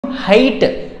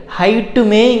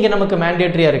ஹைட்டுமே இங்கே நமக்கு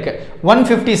மேண்டேட்ரியாக இருக்குது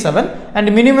 157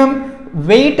 அண்ட் மினிமம்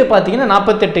weight பார்த்தீங்கன்னா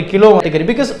 48 கிலோ கேட்டகரி.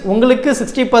 பிகாஸ் உங்களுக்கு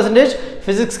 60%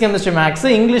 ஃபிசிக்ஸ் கெமிஸ்ட்ரி மேக்ஸ்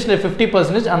இங்கிலீஷில்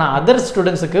 50%, ஆனால் அதர்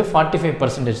ஸ்டூடெண்ட்ஸுக்கு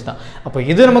 45% தான். அப்போ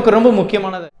இது நமக்கு ரொம்ப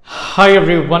முக்கியமானது. ஹாய்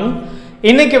எவ்ரிவன்,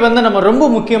 இன்னைக்கு வந்து நம்ம ரொம்ப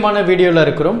முக்கியமான வீடியோவில்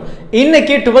இருக்கிறோம்.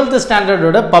 இன்னைக்கு 12th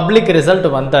ஸ்டாண்டர்டோட பப்ளிக் ரிசல்ட்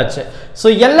வந்தாச்சு. ஸோ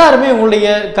எல்லாருமே உங்களுடைய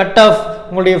கட் ஆஃப்,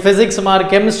 உங்களுடைய physics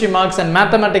mark, chemistry marks and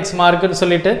mathematics மார்க்குன்னு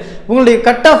சொல்லிட்டு உங்களுடைய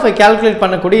கட் ஆஃபை கால்குலேட்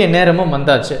பண்ணக்கூடிய நேரமும்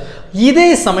வந்தாச்சு. இதே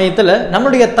சமயத்தில்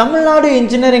நம்மளுடைய தமிழ்நாடு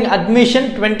இன்ஜினியரிங் அட்மிஷன்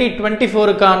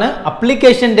 2024க்கான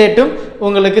அப்ளிகேஷன் டேட்டும்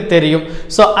உங்களுக்கு தெரியும்.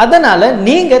 ஸோ அதனால்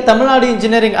நீங்கள் தமிழ்நாடு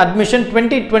இன்ஜினியரிங் அட்மிஷன்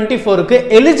 2024க்கு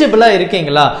எலிஜிபிளாக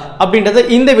இருக்கீங்களா அப்படின்றத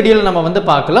இந்த வீடியோவில் நம்ம வந்து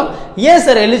பார்க்கலாம். ஏன்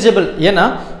சார் எலிஜிபிள்? ஏன்னா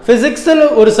ஃபிசிக்ஸில்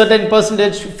ஒரு certain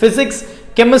percentage, physics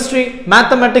chemistry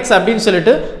mathematics அப்படின்னு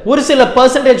சொல்லிட்டு ஒரு சில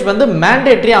பர்சன்டேஜ் வந்து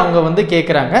மேண்டேட்ரி அவங்க வந்து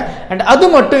கேட்குறாங்க. அண்ட் அது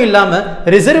மட்டும் இல்லாமல்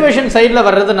ரிசர்வேஷன் சைடில்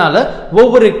வர்றதுனால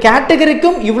ஒவ்வொரு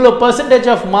கேட்டகரிக்கும் இவ்வளோ பர்சன்டேஜ்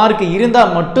ஆஃப் மார்க்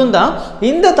இருந்தால் மட்டும்தான்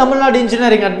இந்த தமிழ்நாடு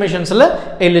இன்ஜினியரிங் அட்மிஷன்ஸில்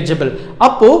எலிஜிபிள்.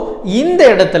 அப்போது இந்த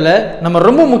இடத்துல நம்ம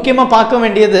ரொம்ப முக்கியமாக பார்க்க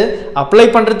வேண்டியது, அப்ளை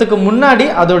பண்ணுறதுக்கு முன்னாடி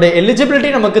அதோட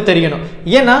எலிஜிபிலிட்டி நமக்கு தெரியணும்.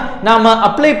 ஏன்னா நாம்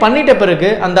அப்ளை பண்ணிட்ட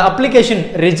பிறகு அந்த அப்ளிகேஷன்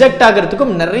ரிஜெக்ட்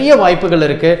ஆகிறதுக்கும் நிறைய வாய்ப்புகள்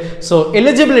இருக்குது. ஸோ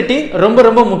எலிஜிபிலிட்டி ரொம்ப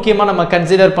ரொம்ப முக்கியமா நம்ம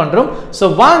கன்சிடர் பண்றோம். சோ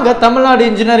வாங்க தமிழ்நாடு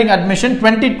இன்ஜினியரிங் அட்மிஷன்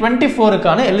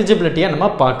 2024க்கான எலிஜிபிலிட்டியை நம்ம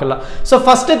பார்க்கலாம். சோ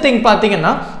ஃபர்ஸ்ட் திங்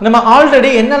பாத்தீங்கன்னா, நம்ம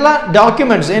ஆல்ரெடி என்னெல்லாம்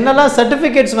டாக்குமெண்ட்ஸ், என்னெல்லாம்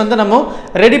சர்டிபிகேட்ஸ் வந்து நம்ம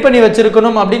ரெடி பண்ணி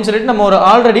வச்சிருக்கணும் அப்படின்னு சொல்லிட்டு நம்ம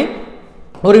ஆல்ரெடி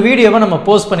ஒரு வீடியோவை நம்ம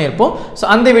போஸ்ட் பண்ணியிருப்போம். ஸோ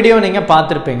அந்த வீடியோவை நீங்கள்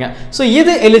பார்த்துருப்பீங்க. ஸோ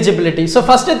இது எலிஜிபிலிட்டி. ஸோ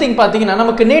ஃபர்ஸ்ட் திங் பார்த்தீங்கன்னா,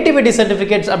 நமக்கு நேட்டிவிட்டி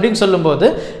சர்டிஃபிகேட்ஸ் அப்படின்னு சொல்லும்போது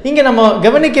இங்கே நம்ம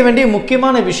கவனிக்க வேண்டிய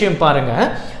முக்கியமான விஷயம் பாருங்கள்.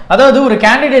 அதாவது ஒரு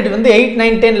கேண்டிடேட் வந்து 8,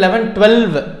 9, 10, 11,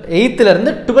 12 8th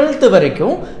to 12th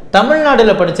வரைக்கும்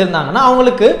தமிழ்நாடுல படிச்சிருந்தாங்கன்னா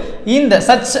அவங்களுக்கு இந்த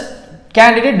such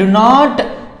candidate to not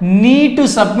need to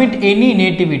submit any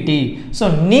nativity. So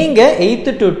நீங்கள் 8th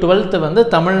to 12th வந்து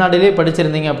தமிழ்நாட்டிலே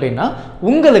படிச்சிருந்தீங்க அப்படின்னா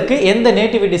உங்களுக்கு எந்த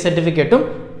நேட்டிவிட்டி சர்டிஃபிகேட்டும்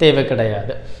தேவை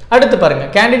கிடையாது. அடுத்து பாருங்க,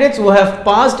 candidates who have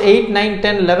passed 8, 9,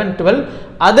 10, 11, 12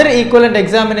 other equivalent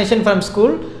examination from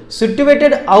school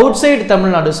situated outside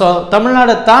Tamil Nadu. So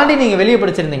தமிழ்நாடை தாண்டி நீங்கள் வெளியே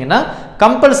படிச்சிருந்தீங்கன்னா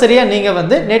கம்பல்சரியாக நீங்கள்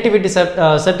வந்து நேட்டிவிட்டி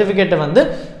சர்டிஃபிகேட்டை வந்து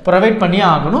ப்ரொவைட் பண்ணியே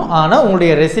ஆகணும். ஆனால்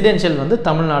உங்களுடைய ரெசிடென்ஷியல் வந்து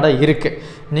தமிழ்நாடாக இருக்குது.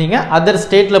 நீங்கள் அதர்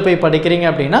ஸ்டேட்டில் போய் படிக்கிறீங்க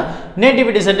அப்படின்னா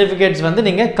நேட்டிவிட்டி சர்டிஃபிகேட்ஸ் வந்து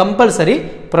நீங்கள் கம்பல்சரி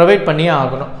ப்ரொவைட் பண்ணியே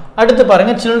ஆகணும். அடுத்து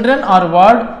பாருங்கள், children are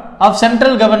ward of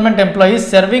central government employees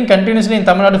serving continuously in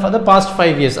Tamil Nadu for the past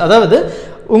 5 years. அதாவது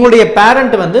உங்களுடைய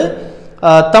பேரண்ட் வந்து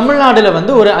தமிழ்நாடுல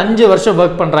வந்து ஒரு 5 வருஷம்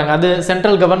ஒர்க் பண்ணுறாங்க. அது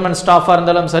சென்ட்ரல் கவர்மெண்ட் ஸ்டாஃபாக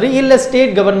இருந்தாலும் சரி, இல்லை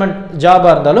ஸ்டேட் கவர்மெண்ட்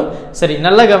ஜாபாக இருந்தாலும் சரி.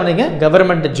 நல்லா கவனிங்க,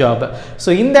 கவர்மெண்ட் ஜாப். ஸோ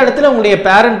இந்த இடத்துல உங்களுடைய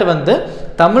பேரண்ட் வந்து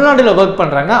தமிழ்நாடுல ஒர்க்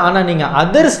பண்ணுறாங்க, ஆனால் நீங்கள்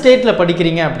அதர் ஸ்டேட்டில்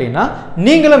படிக்கிறீங்க அப்படின்னா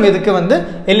நீங்களும் இதுக்கு வந்து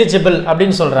எலிஜிபிள்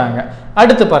அப்படின்னு சொல்கிறாங்க.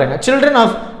 அடுத்து பாருங்க, children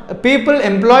of people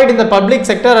employed in the public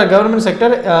sector or government sector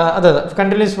அதாவது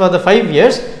continuous for the 5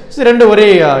 years. So ரெண்டு ஒரே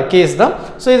கேஸ் தான்.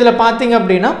 ஸோ இதில் பார்த்தீங்க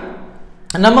அப்படின்னா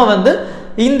நம்ம வந்து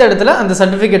இந்த இடத்துல அந்த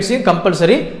சர்டிஃபிகேட்ஸையும்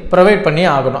கம்பல்சரி ப்ரொவைட் பண்ணி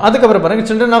ஆகணும். அதுக்கப்புறம் பாருங்கள்,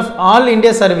 children of all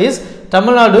India service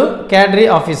Tamil Nadu கேட்ரி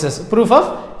officers proof of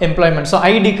employment. So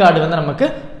ID card வந்து நமக்கு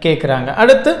கேட்குறாங்க.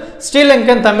 அடுத்து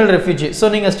ஸ்ரீலங்கன் தமிழ் ரெஃப்யூஜி. ஸோ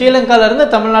நீங்கள் ஸ்ரீலங்காவிலேருந்து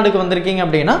தமிழ்நாடுக்கு வந்திருக்கீங்க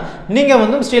அப்படின்னா நீங்கள்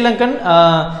வந்து ஸ்ரீலங்கன்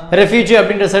ரெஃப்யூஜி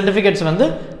அப்படின்ற சர்டிஃபிகேட்ஸ் வந்து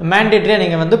மேண்டேட்டரியாக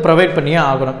நீங்கள் வந்து ப்ரொவைட் பண்ணியே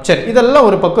ஆகணும். சரி, இதெல்லாம்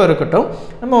ஒரு பக்கம் இருக்கட்டும்.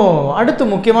 நம்ம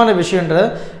அடுத்து முக்கியமான விஷயன்றத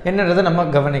என்னன்றதை நம்ம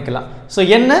கவனிக்கலாம். ஸோ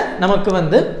என்ன நமக்கு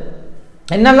வந்து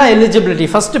என்னெல்லாம் எலிஜிபிலிட்டி,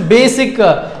 ஃபஸ்ட்டு பேசிக்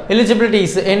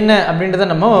எலிஜிபிலிட்டிஸ் என்ன அப்படின்றத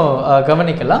நம்ம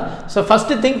கவனிக்கலாம். So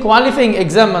first thing, qualifying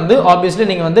exam வந்து ஆப்வியஸ்லி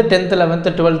நீங்கள் வந்து 10th, 11th,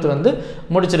 12th வந்து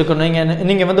முடிச்சிருக்கணும்.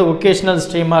 நீங்கள் வந்து ஒகேஷ்னல்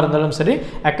ஸ்ட்ரீமாக இருந்தாலும் சரி,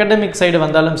 அகடமிக் சைடு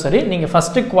வந்தாலும் சரி, நீங்கள்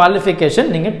ஃபஸ்ட்டு குவாலிஃபிகேஷன்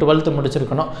நீங்கள் 12th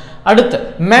முடிச்சிருக்கணும். அடுத்து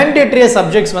மேண்டேட்ரிய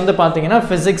சப்ஜெக்ட்ஸ் வந்து பார்த்தீங்கன்னா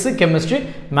ஃபிசிக்ஸ், கெமிஸ்ட்ரி,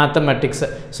 மேத்தமெட்டிக்ஸ்.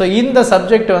 ஸோ இந்த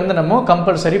சப்ஜெக்ட் வந்து நம்ம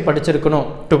கம்பல்சரி படிச்சிருக்கணும்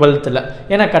 12th.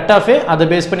 ஏன்னா கட் ஆஃபே அதை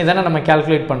பேஸ் பண்ணி தானே நம்ம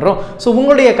கால்குலேட் பண்ணுறோம். ஸோ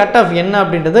உங்களுடைய கட் ஆஃப் என்ன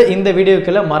அப்படின்றத இந்த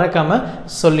வீடியோக்குள்ள மறக்காம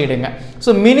சொல்லிடுங்க. So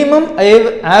minimum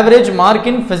average mark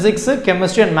in physics,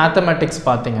 chemistry and mathematics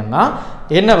பார்த்தீங்கன்னா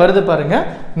என்ன வருது பாருங்க,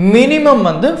 மினிமம்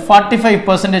வந்து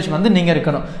 45% வந்து நீங்க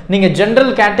இருக்கணும். நீங்க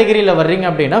ஜெனரல் கேட்டகரியில் வர்றீங்க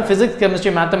அப்படின்னா பிசிக்ஸ்,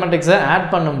 கெமிஸ்ட்ரி, மேத்தமெட்டிக்ஸை ஆட்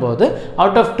பண்ணும்போது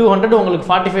அவுட் ஆஃப் 200 உங்களுக்கு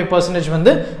 45%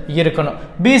 வந்து இருக்கணும்.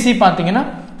 பிசி பார்த்தீங்கன்னா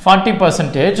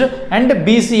 40% அண்ட்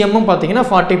பிசிஎம்மும் பார்த்தீங்கன்னா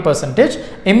 40%,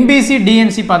 எம்பிசி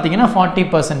டிஎன்சி பார்த்தீங்கன்னா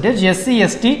 40%, எஸ்சி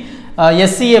எஸ்டி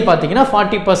SCA பார்த்தீங்கன்னா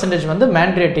 40% வந்து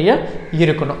மேண்டேட்டரியாக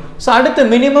இருக்கணும். ஸோ அடுத்து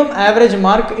minimum average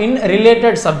mark in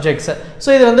related subjects. So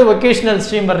இது வந்து வொகேஷனல்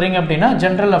ஸ்ட்ரீம் வர்றீங்க அப்படின்னா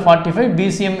ஜென்ரலில் 45,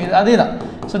 பிசிஎம் அதே தான்.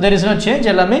 So there is no change,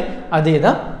 எல்லாமே அதே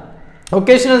தான்.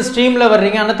 வொகேஷனல் ஸ்ட்ரீமில்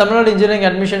வர்றீங்க, ஆனால் தமிழ்நாடு இன்ஜினியரிங்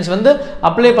அட்மிஷன்ஸ் வந்து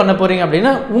அப்ளை பண்ண போகிறீங்க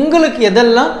அப்படின்னா உங்களுக்கு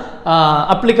எதெல்லாம்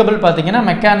applicable பார்த்தீங்கன்னா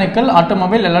mechanical,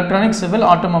 automobile, electronic, civil,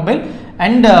 automobile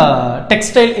and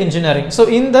textile engineering. So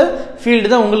இந்த ஃபீல்டு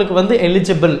தான் உங்களுக்கு வந்து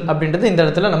எலிஜிபிள் அப்படின்றது இந்த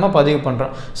இடத்துல நம்ம பதிவு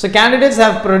பண்ணுறோம். So candidates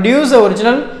have produce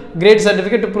original great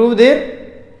certificate to prove there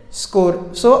score.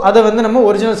 So அதை வந்து நம்ம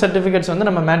ஒரிஜினல் சர்டிஃபிகேட்ஸ் வந்து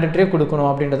நம்ம மேண்டேட்டரியாக கொடுக்கணும்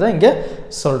அப்படின்றத இங்கே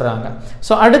சொல்கிறாங்க.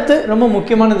 ஸோ அடுத்து ரொம்ப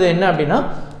முக்கியமானது என்ன அப்படின்னா,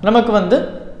 நமக்கு வந்து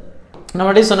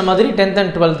நம்மளே சொன்ன மாதிரி 10th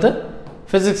and 12th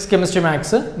physics, chemistry,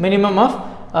 maths minimum of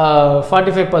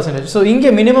 45%. So இங்கே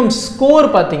மினிமம் ஸ்கோர்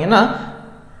பார்த்தீங்கன்னா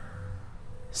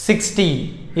 60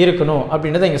 இருக்கணும்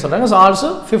அப்படின்றத இங்கே சொல்கிறாங்க. So also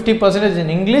 50%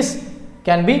 in English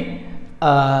can be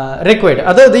required.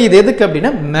 அதாவது இது எதுக்கு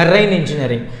அப்படின்னா மெரைன்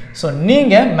இன்ஜினியரிங். ஸோ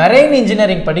நீங்கள் மெரைன்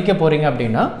இன்ஜினியரிங் படிக்க போகிறீங்க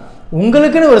அப்படின்னா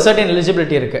உங்களுக்குன்னு ஒரு சர்டன்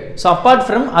எலிஜிபிலிட்டி இருக்குது. So apart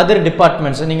from other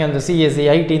departments, நீங்கள் அந்த சிஎஸ்சி,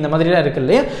 ஐடி இந்த மாதிரிலாம் இருக்குது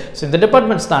இல்லையா, ஸோ இந்த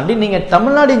டிபார்ட்மெண்ட்ஸ் தாண்டி நீங்கள்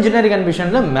Tamil Nadu engineering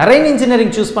அட்மிஷனில் marine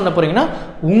engineering choose பண்ண போகிறீங்கன்னா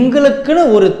உங்களுக்குன்னு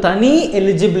ஒரு தனி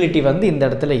எலிஜிபிலிட்டி வந்து இந்த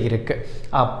இடத்துல இருக்குது.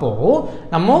 அப்போது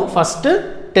நம்ம first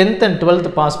 10th and 12th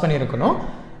pass பண்ணியிருக்கணும்.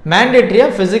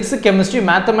 மேண்டேட்ரியாக ஃபிசிக்ஸ், கெமிஸ்ட்ரி,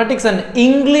 மேத்தமெட்டிக்ஸ் அண்ட்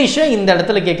இங்கிலீஷை இந்த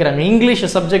இடத்துல கேட்குறாங்க. இங்கிலீஷ்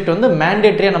சப்ஜெக்ட் வந்து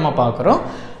மேண்டேட்ரியாக நம்ம பார்க்குறோம்.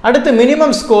 அடுத்து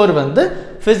மினிமம் ஸ்கோர் வந்து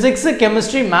ஃபிசிக்ஸு,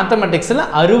 கெமிஸ்ட்ரி, மேத்தமெட்டிக்ஸில்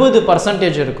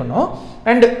 60% இருக்கணும்.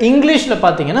 அண்ட் இங்கிலீஷில்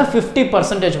பார்த்தீங்கன்னா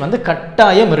 50% வந்து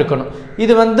கட்டாயம் இருக்கணும்.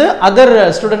 இது வந்து அதர்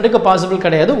ஸ்டூடெண்ட்டுக்கு பாசிபிள்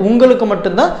கிடையாது, உங்களுக்கு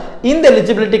மட்டும்தான் இந்த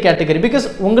எலிஜிபிலிட்டி கேட்டகரி. பிகாஸ்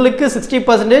உங்களுக்கு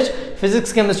 60%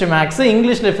 ஃபிசிக்ஸ், கெமிஸ்ட்ரி, மேக்ஸு,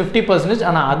 இங்கிலீஷில் 50%,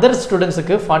 ஆனால் அதர்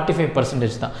ஸ்டூடெண்ட்ஸுக்கு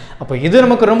 45% தான். அப்போ இது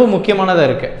நமக்கு ரொம்ப முக்கியமானதாக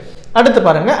இருக்குது. அடுத்து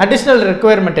பாருங்கள், அடிஷ்னல்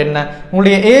ரெக்குயர்மெண்ட் என்ன,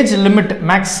 உங்களுடைய ஏஜ் லிமிட்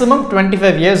மேக்ஸிமம்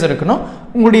 25 இயர்ஸ் இருக்கணும்.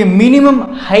 உங்களுடைய மினிமம்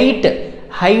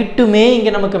ஹைட்டுமே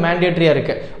இங்கே நமக்கு மேண்டேட்ரியாக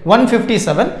இருக்குது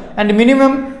 157. அண்ட்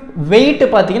மினிமம் வெயிட்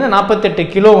பார்த்தீங்கன்னா 48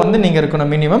 கிலோ வந்து நீங்கள்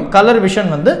இருக்கணும் மினிமம். கலர்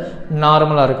விஷன் வந்து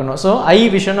நார்மலாக இருக்கணும். ஸோ ஐ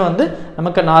விஷன் வந்து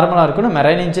நமக்கு நார்மலாக இருக்கணும்.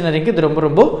 மெரைன் இன்ஜினியரிங்க்கு இது ரொம்ப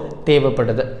ரொம்ப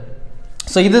தேவைப்படுது.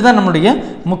 ஸோ இதுதான் நம்மளுடைய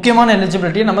முக்கியமான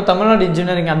எலிஜிபிலிட்டி. நம்ம தமிழ்நாடு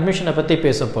இன்ஜினியரிங் அட்மிஷனை பற்றி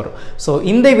பேச போகிறோம். ஸோ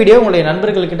இந்த வீடியோ உங்களுடைய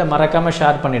நண்பர்கள்கிட்ட மறக்காமல்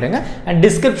ஷேர் பண்ணிவிடுங்க. அண்ட்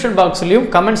டிஸ்கிரிப்ஷன் பாக்ஸ்லையும்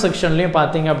கமெண்ட் செக்ஷன்லையும்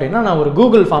பார்த்தீங்க அப்படின்னா நான் ஒரு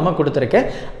கூகுள் ஃபார்மை கொடுத்துருக்கேன்.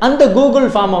 அந்த கூகுள்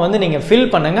ஃபார்மை வந்து நீங்கள்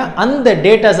ஃபில் பண்ணுங்கள். அந்த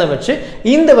டேட்டாஸை வச்சு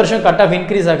இந்த வருஷம் கட் ஆஃப்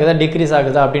இன்க்ரீஸ் ஆகுதா டிக்ரீஸ்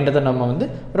ஆகுதா அப்படின்றத நம்ம வந்து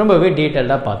ரொம்பவே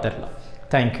டீட்டெயில்டாக பார்த்துடலாம்.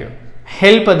 Thank you.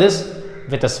 Help this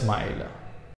with a smile.